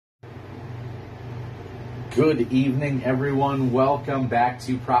Good evening, everyone. Welcome back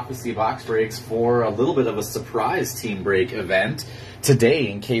to Prophecy Box Breaks for a little bit of a surprise team break event.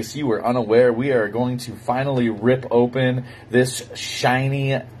 Today, in case you were unaware, we are going to finally rip open this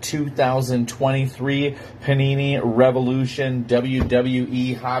shiny 2023 Panini Revolution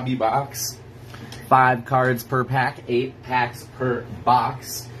WWE Hobby Box. 5 cards per pack, 8 packs per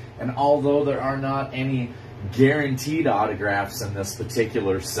box. And although there are not any guaranteed autographs in this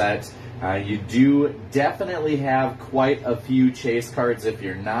particular set, you do definitely have quite a few chase cards if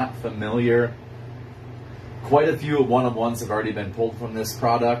you're not familiar. Quite a few one-of-ones have already been pulled from this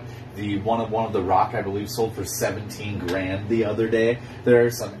product. The one-of-one of The Rock, I believe, sold for 17 grand the other day. There are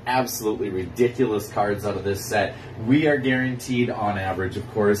some absolutely ridiculous cards out of this set. We are guaranteed, on average, of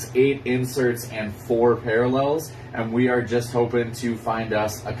course, 8 inserts and 4 parallels, and we are just hoping to find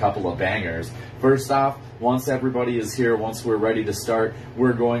us a couple of bangers. First off, once everybody is here, once we're ready to start,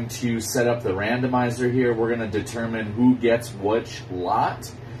 we're going to set up the randomizer here. We're going to determine who gets which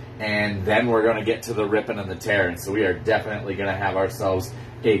lot, and then we're going to get to the ripping and the tearing. So we are definitely going to have ourselves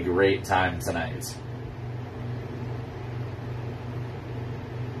a great time tonight.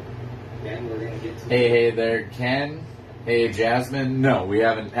 Then we're going to get to Hey there, Ken. Hey, Jasmine. No, we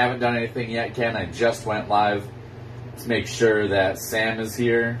haven't done anything yet, Ken. I just went live. Let's make sure that Sam is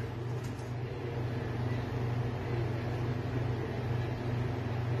here.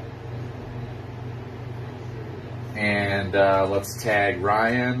 And let's tag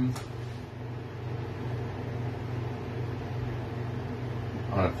Ryan.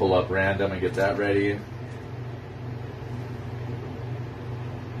 I'm going to pull up random and get that ready.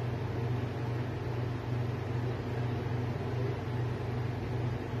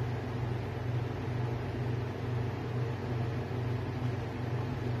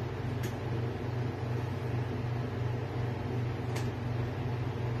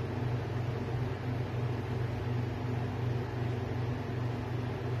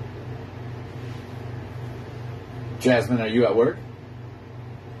 Jasmine, are you at work?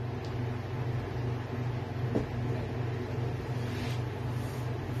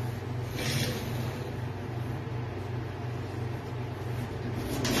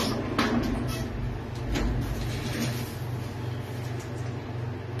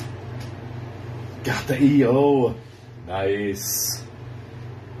 Got the EO. Nice.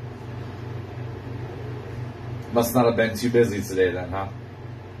 Must not have been too busy today then, huh?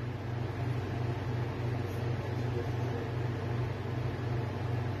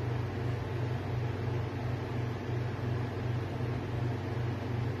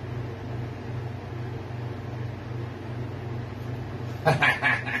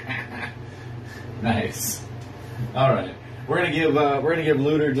 Nice. All right, we're gonna give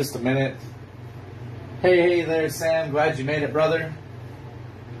Looter just a minute. Hey there, Sam. Glad you made it, brother.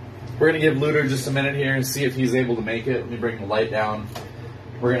 We're gonna give Looter just a minute here and see if he's able to make it. Let me bring the light down.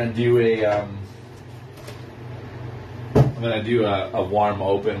 We're gonna do I'm gonna do a warm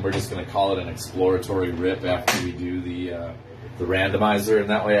open. We're just gonna call it an exploratory rip after we do the randomizer, and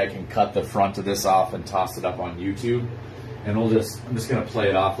that way I can cut the front of this off and toss it up on YouTube. And I'm just going to play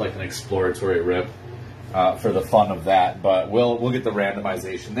it off like an exploratory rip for the fun of that. But we'll get the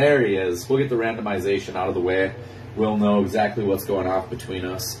randomization. There he is. We'll get the randomization out of the way. We'll know exactly what's going off between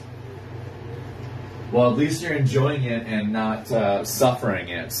us. Well, at least you're enjoying it and not suffering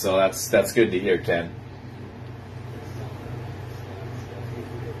it. So that's good to hear, Ken.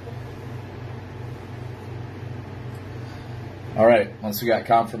 All right, once we got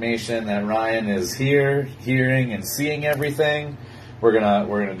confirmation that Ryan is here, hearing and seeing everything, we're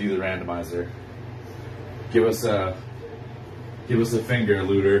gonna do the randomizer. Give us a finger,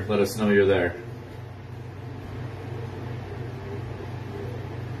 Looter. Let us know you're there.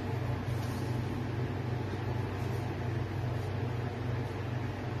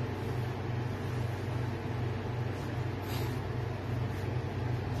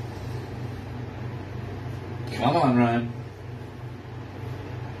 Come on, Ryan.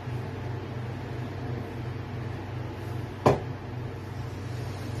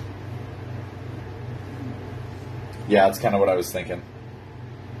 Yeah, that's kind of what I was thinking.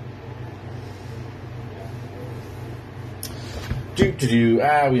 We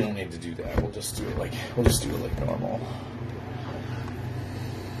don't need to do that. We'll just do it like normal.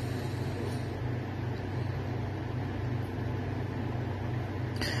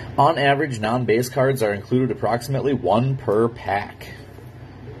 On average, non-base cards are included approximately 1 per pack.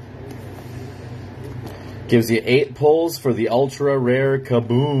 Gives you 8 pulls for the ultra rare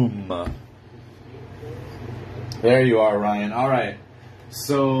Kaboom. There you are, Ryan. All right.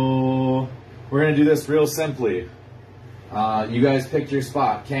 So we're going to do this real simply. You guys picked your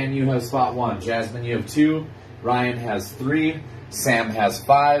spot. Ken, you have spot 1. Jasmine, you have 2. Ryan has 3. Sam has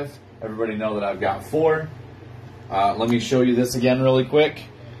 5. Everybody know that I've got 4. Let me show you this again really quick,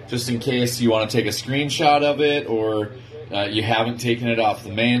 just in case you want to take a screenshot of it, or you haven't taken it off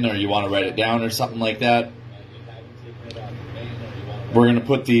the main, or you want to write it down or something like that. We're going to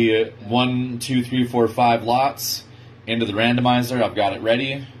put the 1, 2, 3, 4, 5 lots into the randomizer. I've got it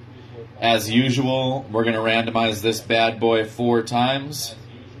ready. As usual, we're going to randomize this bad boy 4 times.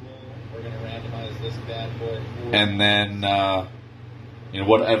 And then, in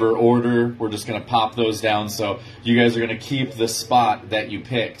whatever order, we're just going to pop those down. So you guys are going to keep the spot that you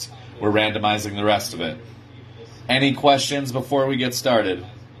picked. We're randomizing the rest of it. Any questions before we get started?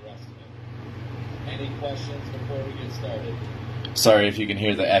 Sorry if you can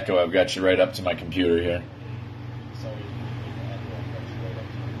hear the echo. I've got you right up to my computer here.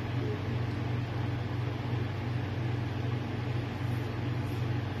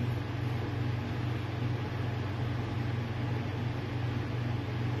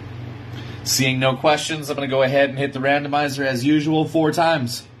 Seeing no questions, I'm going to go ahead and hit the randomizer as usual 4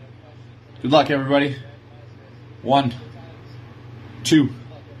 times. Good luck, everybody. 1, 2,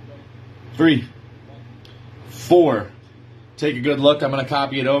 3, 4. Take a good look. I'm going to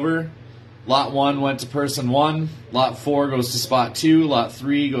copy it over. Lot 1 went to person 1. Lot 4 goes to spot 2. Lot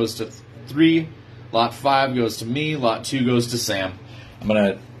 3 goes to 3. Lot 5 goes to me. Lot 2 goes to Sam. I'm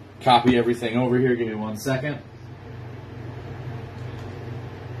going to copy everything over here. Give me 1 second.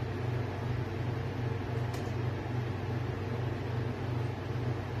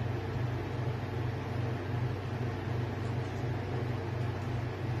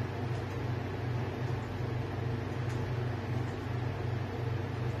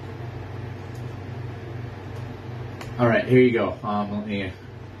 All right, here you go. Let me,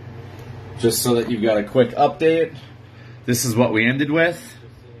 just so that you've got a quick update. This is what we ended with.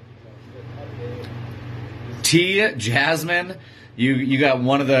 T, Jasmine, you got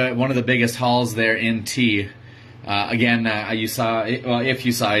one of the biggest hauls there in T. Again, you saw, if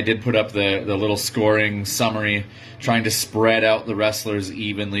you saw, I did put up the little scoring summary, trying to spread out the wrestlers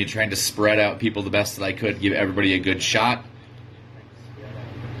evenly, trying to spread out people the best that I could, give everybody a good shot.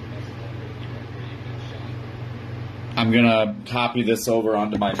 I'm going to copy this over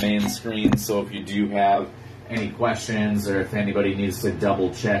onto my main screen, so if you do have any questions or if anybody needs to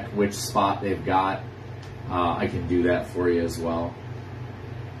double check which spot they've got, I can do that for you as well.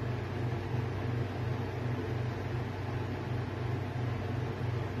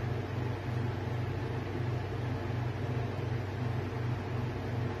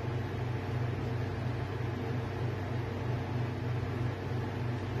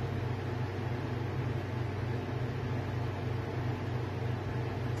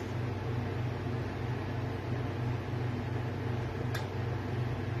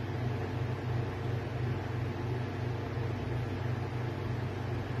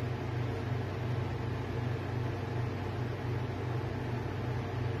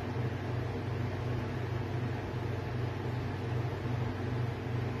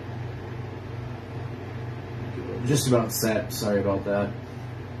 Just about set. Sorry about that.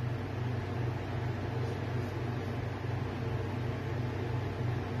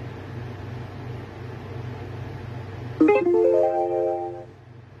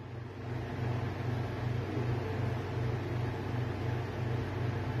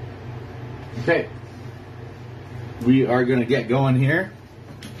 Okay. We are going to get going here.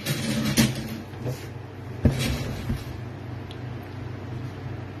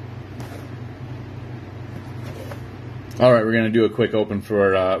 All right, we're going to do a quick open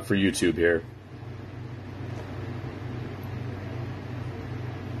for YouTube here.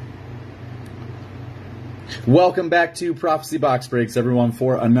 Welcome back to Prophecy Box Breaks, everyone,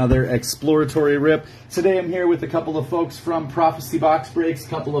 for another exploratory rip. Today I'm here with a couple of folks from Prophecy Box Breaks, a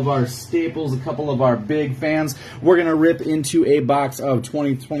couple of our staples, a couple of our big fans. We're going to rip into a box of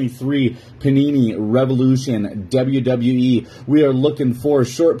 2023 Panini Revolution WWE. We are looking for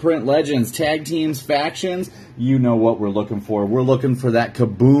short print legends, tag teams, factions. You know what we're looking for. We're looking for that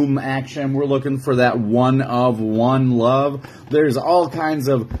kaboom action. We're looking for that one-of-one love. There's all kinds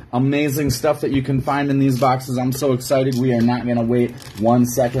of amazing stuff that you can find in these boxes. I'm so excited. We are not going to wait 1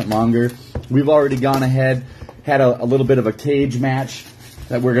 second longer. We've already gone ahead, had a little bit of a cage match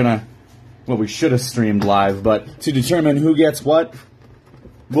that we're going to, well, we should have streamed live, but to determine who gets what,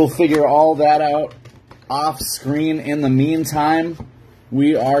 we'll figure all that out off screen. In the meantime,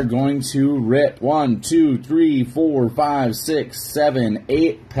 we are going to rip 1, 2, 3, 4, 5, 6, 7,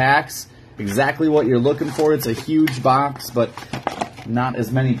 8 packs. Exactly what you're looking for. It's a huge box, but not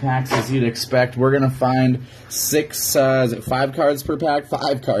as many packs as you'd expect. We're going to find 5 cards per pack?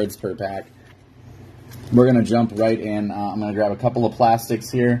 5 cards per pack. We're going to jump right in. I'm going to grab a couple of plastics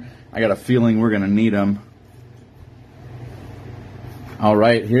here. I got a feeling we're going to need them. All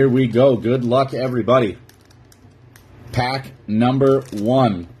right, here we go. Good luck, everybody. Pack number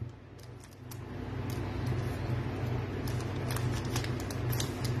 1.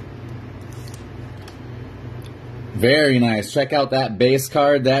 Very nice. Check out that base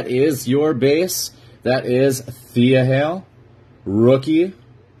card. That is your base. That is Thea Hale, rookie.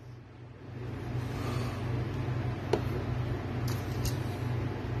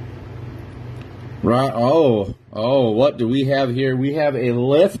 Right. Oh, what do we have here? We have a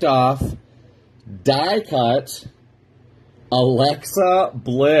liftoff die cut Alexa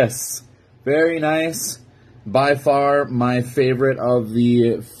Bliss. Very nice. By far my favorite of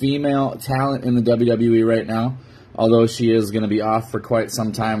the female talent in the WWE right now. Although she is going to be off for quite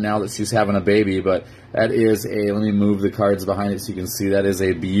some time now that she's having a baby. But that is a, let me move the cards behind it so you can see, that is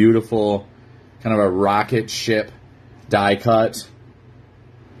a beautiful kind of a rocket ship die cut.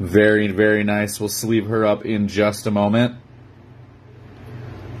 Very, very nice. We'll sleeve her up in just a moment.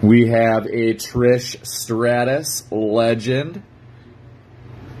 We have a Trish Stratus Legend.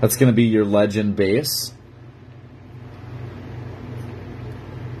 That's going to be your Legend base.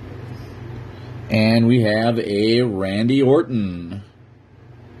 And we have a Randy Orton.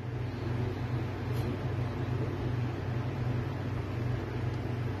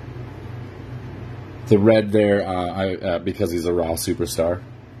 The red there, because he's a Raw superstar.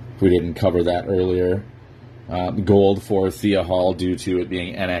 We didn't cover that earlier. Gold for Thea Hall due to it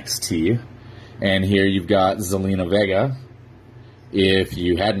being NXT. And here you've got Zelina Vega. If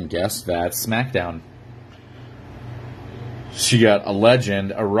you hadn't guessed, that's SmackDown. She got a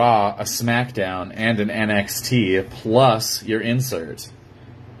Legend, a Raw, a SmackDown, and an NXT, plus your insert.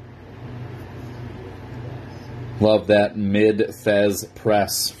 Love that mid-Fez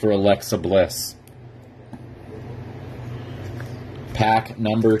press for Alexa Bliss. Pack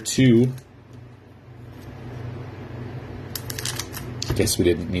number 2. Guess we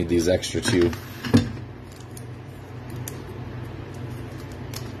didn't need these extra 2.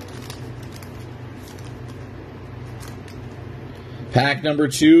 Pack number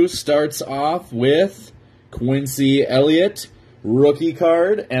 2 starts off with Quincy Elliott, rookie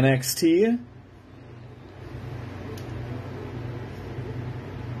card, NXT.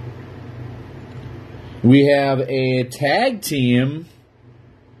 We have a tag team.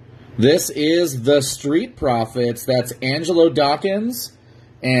 This is the Street Profits. That's Angelo Dawkins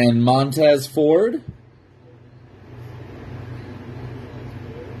and Montez Ford.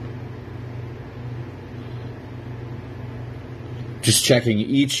 Just checking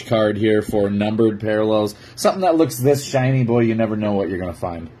each card here for numbered parallels. Something that looks this shiny, boy, you never know what you're going to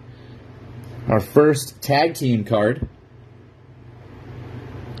find. Our first tag team card.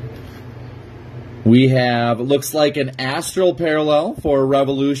 We have, looks like an Astral parallel for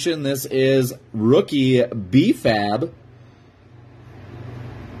Revolution. This is rookie B-Fab.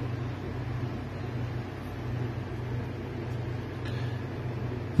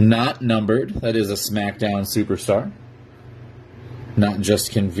 Not numbered. That is a SmackDown superstar. Not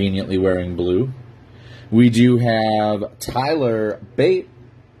just conveniently wearing blue. We do have Tyler Bate,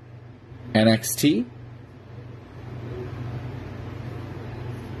 NXT.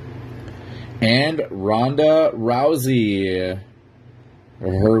 And Ronda Rousey.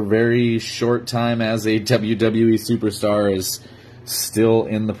 Her very short time as a WWE superstar is still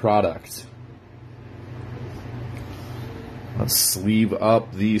in the product. Let's sleeve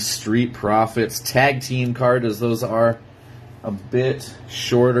up the Street Profits tag team card, as those are a bit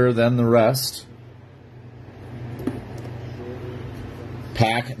shorter than the rest.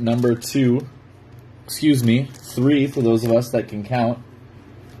 Pack number 2. Excuse me, 3 for those of us that can count.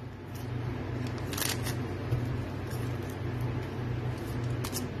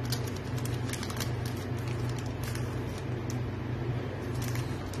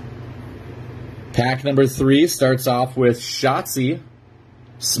 Pack number 3 starts off with Shotzi,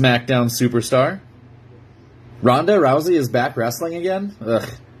 SmackDown superstar. Ronda Rousey is back wrestling again? Ugh.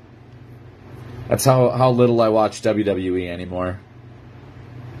 That's how little I watch WWE anymore.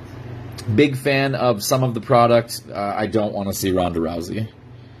 Big fan of some of the product. I don't want to see Ronda Rousey.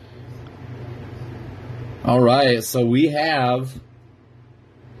 All right, so we have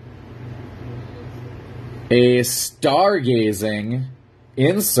a stargazing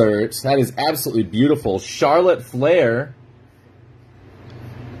insert. That is absolutely beautiful. Charlotte Flair.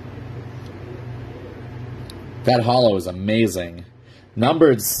 That hollow is amazing.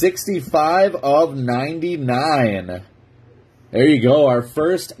 Numbered 65 of 99. There you go. Our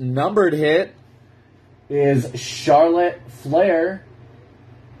first numbered hit is Charlotte Flair.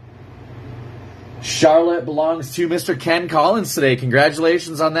 Charlotte belongs to Mr. Ken Collins today.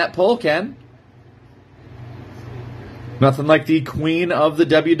 Congratulations on that pull, Ken. Nothing like the queen of the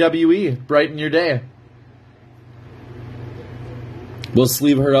WWE. Brighten your day. We'll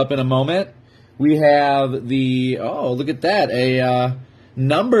sleeve her up in a moment. We have the, oh, look at that, a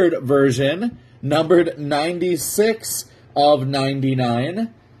numbered version, numbered 96 of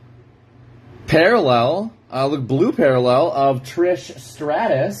 99. Parallel, look, blue parallel of Trish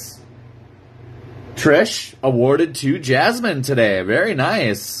Stratus. Trish awarded to Jasmine today. Very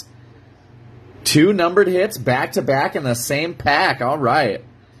nice. 2 numbered hits back-to-back in the same pack. All right.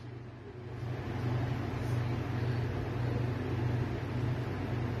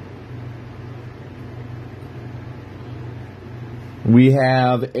 We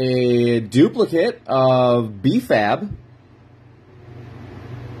have a duplicate of B-Fab.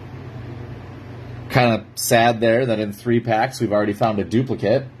 Kind of sad there that in 3 packs we've already found a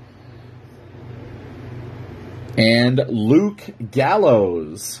duplicate. And Luke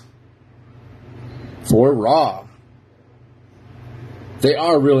Gallows for Raw. They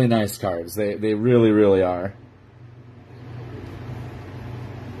are really nice cards. They really, really are.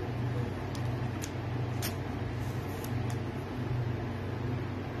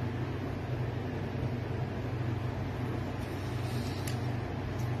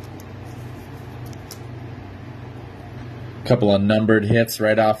 Couple of numbered hits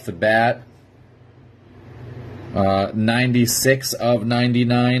right off the bat. 96 of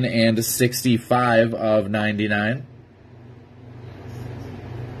 99 and 65 of 99.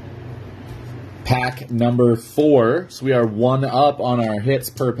 Pack number 4. So we are 1 up on our hits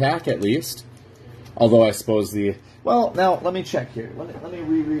per pack at least. Although I suppose the... Well, now let me check here. Let me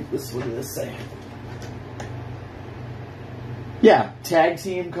reread this. What does this say? Yeah, tag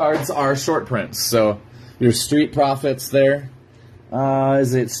team cards are short prints. So your Street Profits there.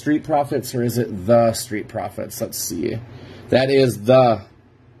 Is it Street Profits or is it the Street Profits? Let's see. That is the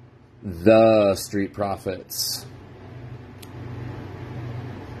Street Profits.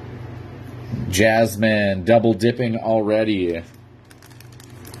 Jasmine, double dipping already.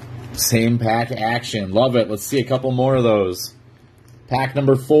 Same pack action. Love it. Let's see a couple more of those. Pack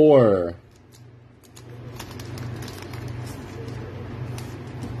number 4.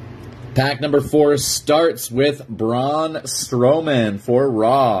 Pack number 4 starts with Braun Strowman for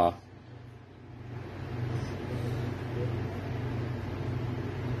Raw.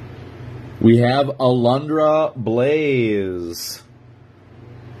 We have Alundra Blaze.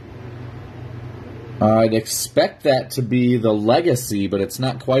 I'd expect that to be the Legacy, but it's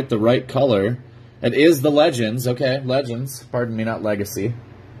not quite the right color. It is the Legends. Okay, Legends. Pardon me, not Legacy.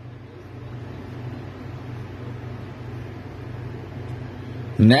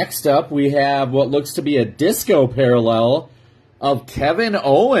 Next up, we have what looks to be a disco parallel of Kevin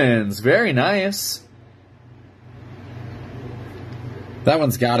Owens. Very nice. That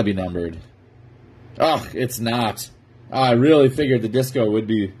one's got to be numbered. Oh, it's not. Oh, I really figured the disco would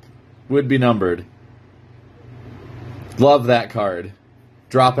be numbered. Love that card.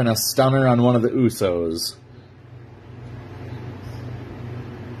 Dropping a stunner on one of the Usos.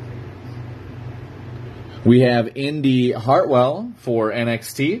 We have Indy Hartwell for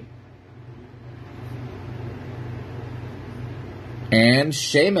NXT. And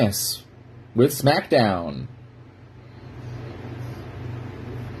Sheamus with SmackDown.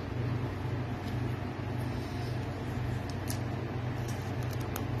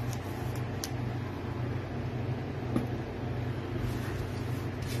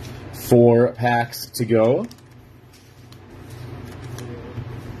 Four packs to go.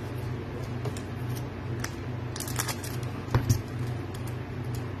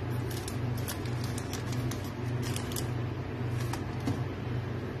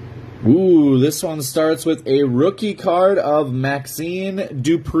 Ooh, this one starts with a rookie card of Maxine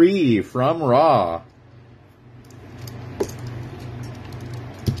Dupree from Raw.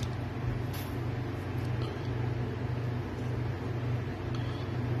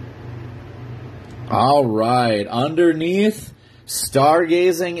 All right, underneath,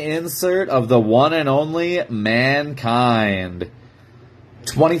 stargazing insert of the one and only Mankind.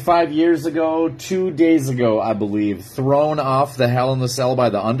 25 years ago, 2 days ago, I believe, thrown off the Hell in the Cell by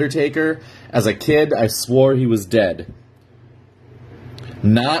The Undertaker. As a kid, I swore he was dead.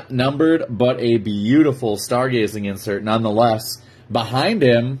 Not numbered, but a beautiful stargazing insert nonetheless. Behind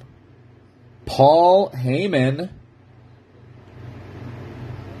him, Paul Heyman.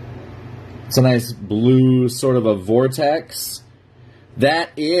 It's a nice blue, sort of a vortex.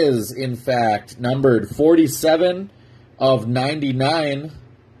 That is, in fact, numbered 47 of 99.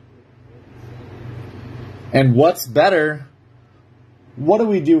 And what's better, what do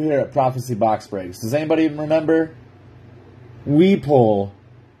we do here at Prophecy Box Breaks? Does anybody even remember? We pull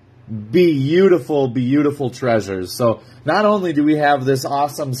beautiful, beautiful treasures. So not only do we have this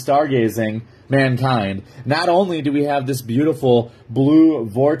awesome stargazing Mankind, not only do we have this beautiful blue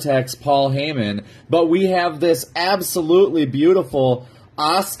Vortex Paul Heyman, but we have this absolutely beautiful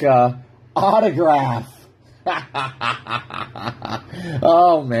Asuka autograph.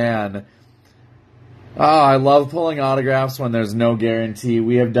 Oh, man. Oh, I love pulling autographs when there's no guarantee.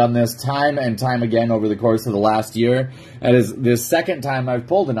 We have done this time and time again over the course of the last year. It is the second time I've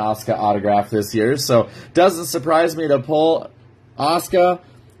pulled an Asuka autograph this year, so doesn't surprise me to pull Asuka.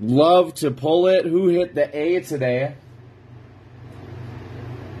 Love to pull it. Who hit the A today?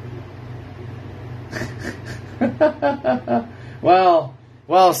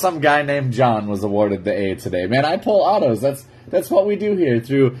 Well, some guy named John was awarded the A today. Man, I pull autos. That's what we do here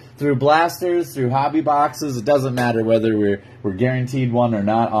through blasters, through hobby boxes. It doesn't matter whether we're guaranteed one or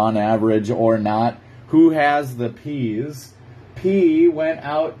not, on average or not. Who has the P's? P went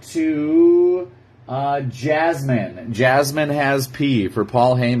out to Jasmine. Jasmine has P for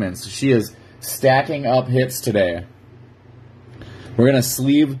Paul Heyman. So she is stacking up hits today. We're going to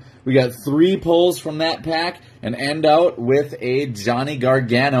sleeve. We got 3 pulls from that pack and end out with a Johnny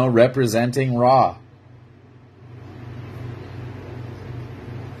Gargano representing Raw.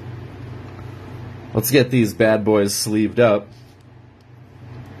 Let's get these bad boys sleeved up.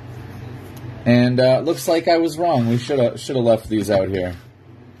 And looks like I was wrong. We should have left these out here.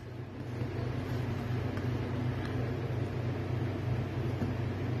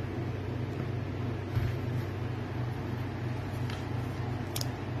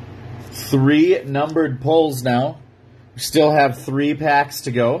 Three numbered pulls now. We still have 3 packs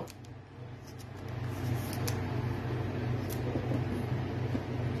to go.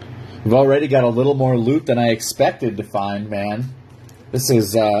 We've already got a little more loot than I expected to find, man. This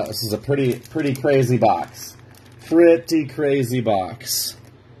is a pretty crazy box. Pretty crazy box.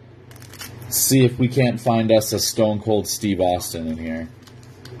 Let's see if we can't find us a Stone Cold Steve Austin in here.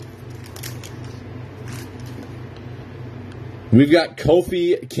 We've got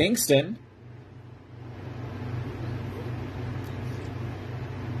Kofi Kingston.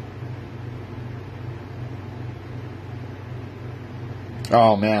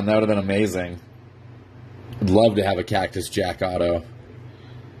 Oh, man, that would have been amazing. I'd love to have a Cactus Jack auto.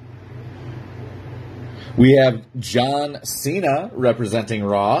 We have John Cena representing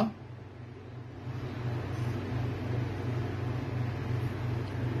Raw.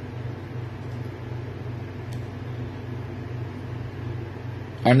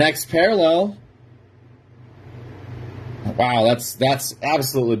 Our next parallel. Wow, that's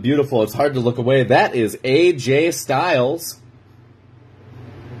absolutely beautiful. It's hard to look away. That is AJ Styles.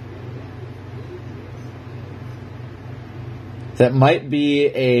 That might be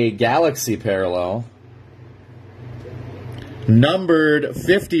a Galaxy parallel. Numbered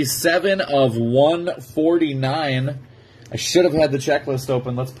 57 of 149. I should have had the checklist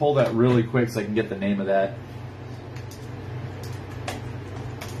open. Let's pull that really quick so I can get the name of that.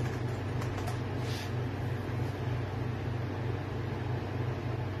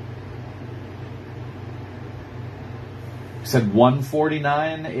 You said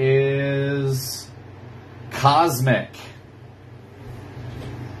 149 is Cosmic.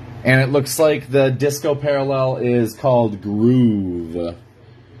 And it looks like the disco parallel is called Groove.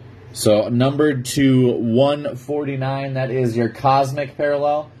 So numbered to 149, that is your Cosmic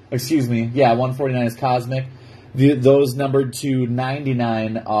parallel. Excuse me, yeah, 149 is Cosmic. Those numbered to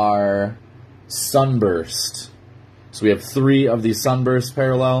 99 are Sunburst. So we have 3 of the Sunburst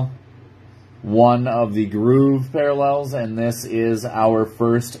parallel, 1 of the Groove parallels, and this is our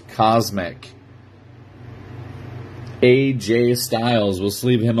first Cosmic. AJ Styles. We'll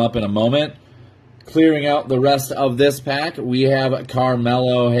sleeve him up in a moment. Clearing out the rest of this pack, we have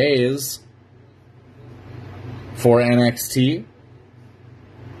Carmelo Hayes for NXT.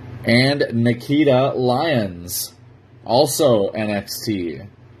 And Nikita Lyons, also NXT.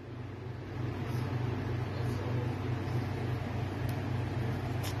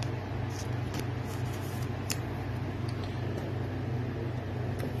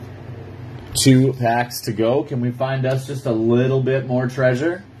 Two packs to go. Can we find us just a little bit more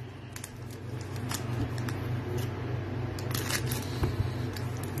treasure?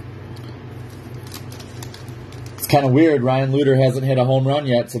 It's kind of weird. Ryan Luter hasn't hit a home run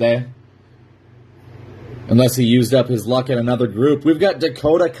yet today. Unless he used up his luck in another group. We've got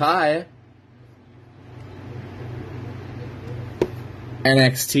Dakota Kai.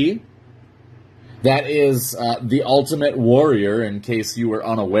 NXT. That is the Ultimate Warrior, in case you were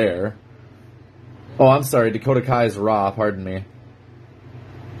unaware. Oh, I'm sorry, Dakota Kai's Raw, pardon me.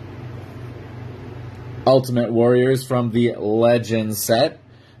 Ultimate Warriors from the Legend set.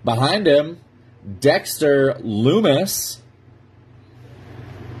 Behind him, Dexter Lumis.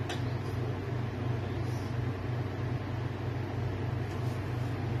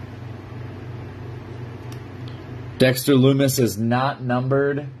 Dexter Lumis is not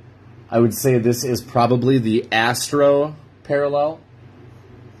numbered. I would say this is probably the Astro parallel.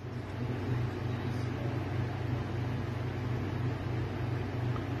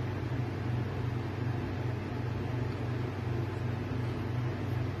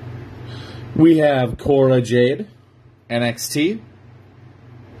 We have Cora Jade, NXT.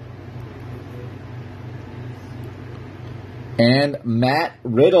 And Matt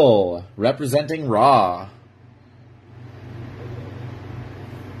Riddle, representing Raw.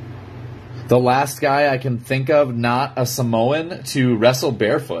 The last guy I can think of not a Samoan to wrestle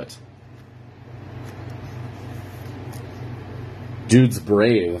barefoot. Dude's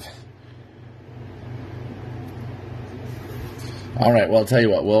brave. All right, well, I'll tell you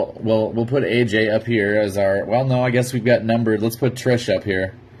what. We'll put AJ up here as our... Well, no, I guess we've got numbered. Let's put Trish up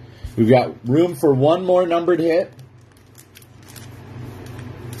here. We've got room for one more numbered hit.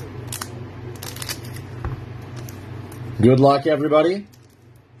 Good luck, everybody.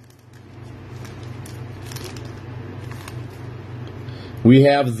 We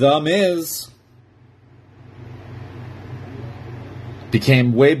have The Miz.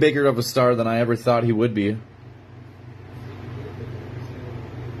 Became way bigger of a star than I ever thought he would be.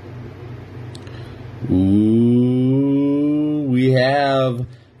 Ooh, we have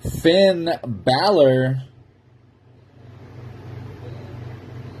Finn Balor.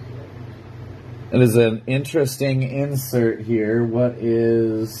 It is an interesting insert here. What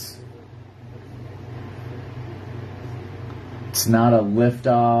is... It's not a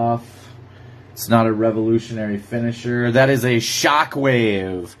liftoff. It's not a revolutionary finisher. That is a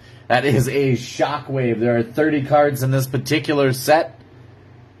shockwave. That is a shockwave. There are 30 cards in this particular set.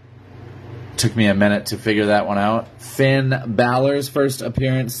 Took me a minute to figure that one out. Finn Balor's first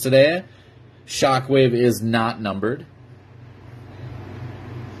appearance today. Shockwave is not numbered.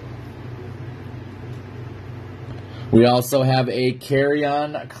 We also have a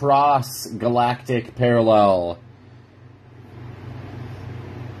Karrion Kross Galactic Parallel.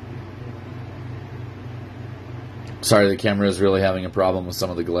 Sorry, the camera is really having a problem with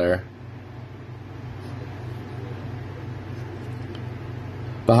some of the glare.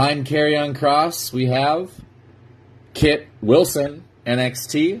 Behind Karrion Kross, we have Kit Wilson,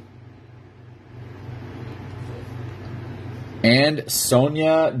 NXT, and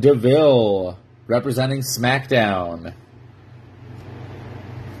Sonya Deville, representing SmackDown.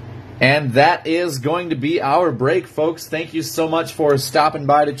 And that is going to be our break, folks. Thank you so much for stopping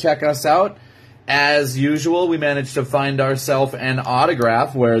by to check us out. As usual, we managed to find ourselves an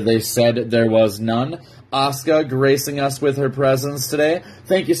autograph where they said there was none. Asuka gracing us with her presence today.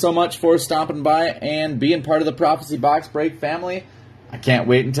 Thank you so much for stopping by and being part of the Prophecy Box Break family. I can't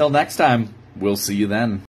wait until next time. We'll see you then.